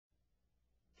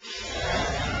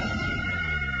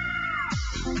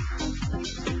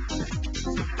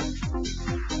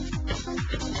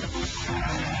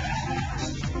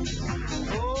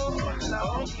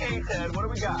Okay, Ted, what do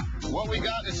we got? What we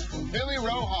got is Philly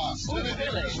Rojas. Philly.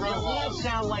 Doesn't that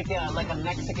sound like a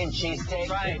Mexican cheesesteak?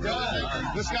 Right.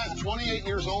 This guy's 28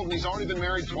 years old and he's already been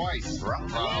married twice.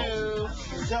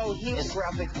 So he's a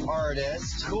graphic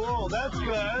artist. Cool, that's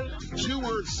good. 2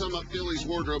 words sum up Philly's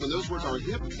wardrobe, and those words are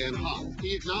hip and hot.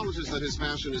 He acknowledges that his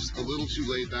fashion is a little too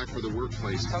laid back for the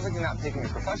workplace. Sounds like you're not taking your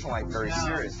professional life very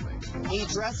seriously. He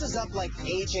dresses up like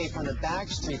AJ from the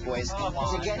Backstreet Boys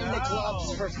to get into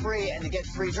clubs for free and to get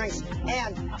free drinks.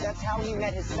 And that's how he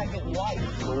met his second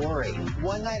wife, Lori.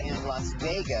 One night in Las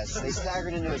Vegas, they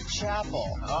staggered into a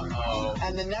chapel. Uh-oh.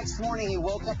 And the next morning, he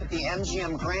woke up at the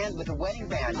MGM Grand with a wedding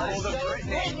band. Hold the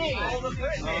Britney. Hold the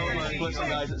Britney. Listen,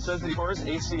 guys, it says that he tore his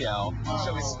ACL,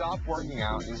 so he stopped working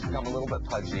out. He's become a little bit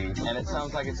pudgy, and it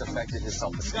sounds like it's affected his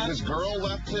self-esteem. His girl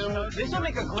left him. This would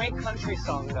make a great country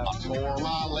song, though. I tore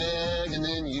my leg and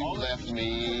then you left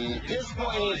me. This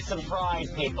boy needs some pride,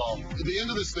 people. At the end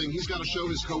of this thing, he's got to show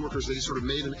his coworkers that he sort of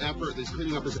made an effort, that he's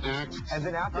cleaning up his act. And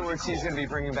then afterwards, he's going to be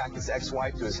bringing back his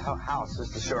ex-wife to his house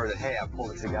just to show her that, hey, I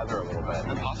pulled it together a little bit.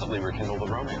 And possibly rekindle the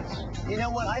romance. You know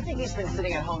what? I think he's been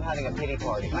sitting at home having a pity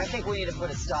party. I think we need to put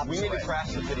a stop to it. We need to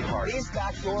crash the pity party. These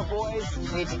backdoor boys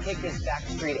need to kick his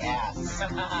backstreet ass.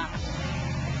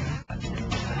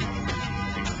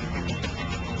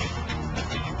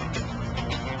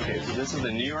 Okay, so this is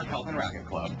the New York Health Racquet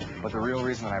Club, but the real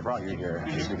reason that I brought you here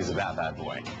is because of that bad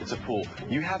boy. It's a pool.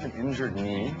 You have an injured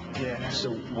knee,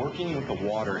 so working with the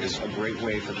water is a great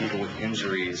way for people with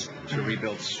injuries to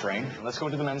rebuild strength. Let's go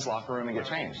to the men's locker room and get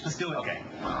changed. Let's do it. Okay.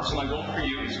 So my goal for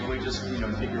you is really just,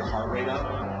 get your heart rate up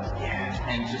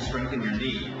and just strengthen your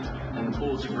knee. And the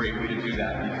pool is a great way to do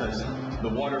that because the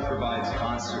water provides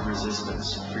constant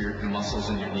resistance for your muscles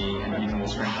in your knee and even will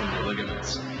strengthen your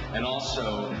ligaments. And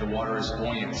also, the water is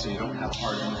buoyant, so you don't have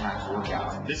hard impact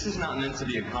workout. This is not meant to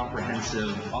be a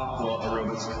comprehensive aqua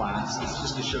aerobics class. It's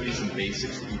just to show you some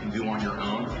basics that you can do on your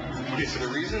own. Okay, so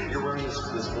the reason you're wearing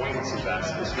this buoyancy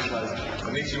vest is because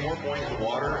it makes you more buoyant in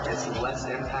water. It's less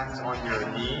impact on your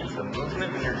knee. The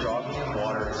movement when you're jogging in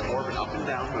water is more of an up and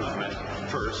down movement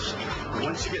first.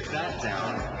 Once you get that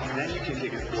down, then you can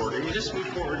take it forward. And you just move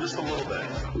forward just a little bit.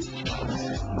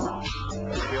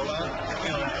 Feel that?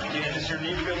 Feel that. Yeah, does your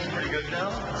knee feel pretty good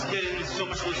now? It's getting so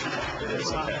much looser. It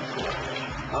is. Okay, cool.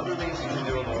 Other things you can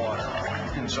do in the water.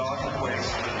 You can jog in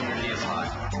place when your knee is high.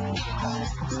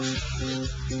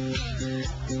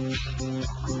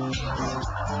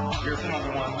 Here's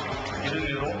another one. Get a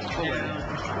noodle. Pull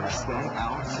in. Stand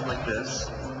out like this.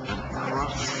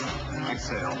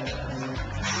 Exhale.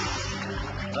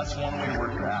 That's one way to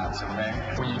work your abs, okay?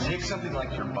 When you take something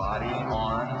like your body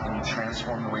on and you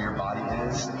transform the way your body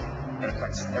is, it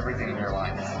affects everything in your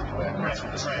life. And that's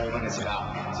what this whole thing is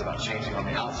about. It's about changing on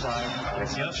the outside, and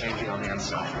it's about changing on the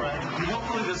inside. And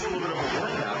hopefully this little bit of a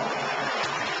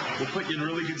workout will put you in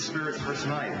really good spirits for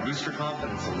tonight. Boost your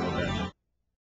confidence a little bit.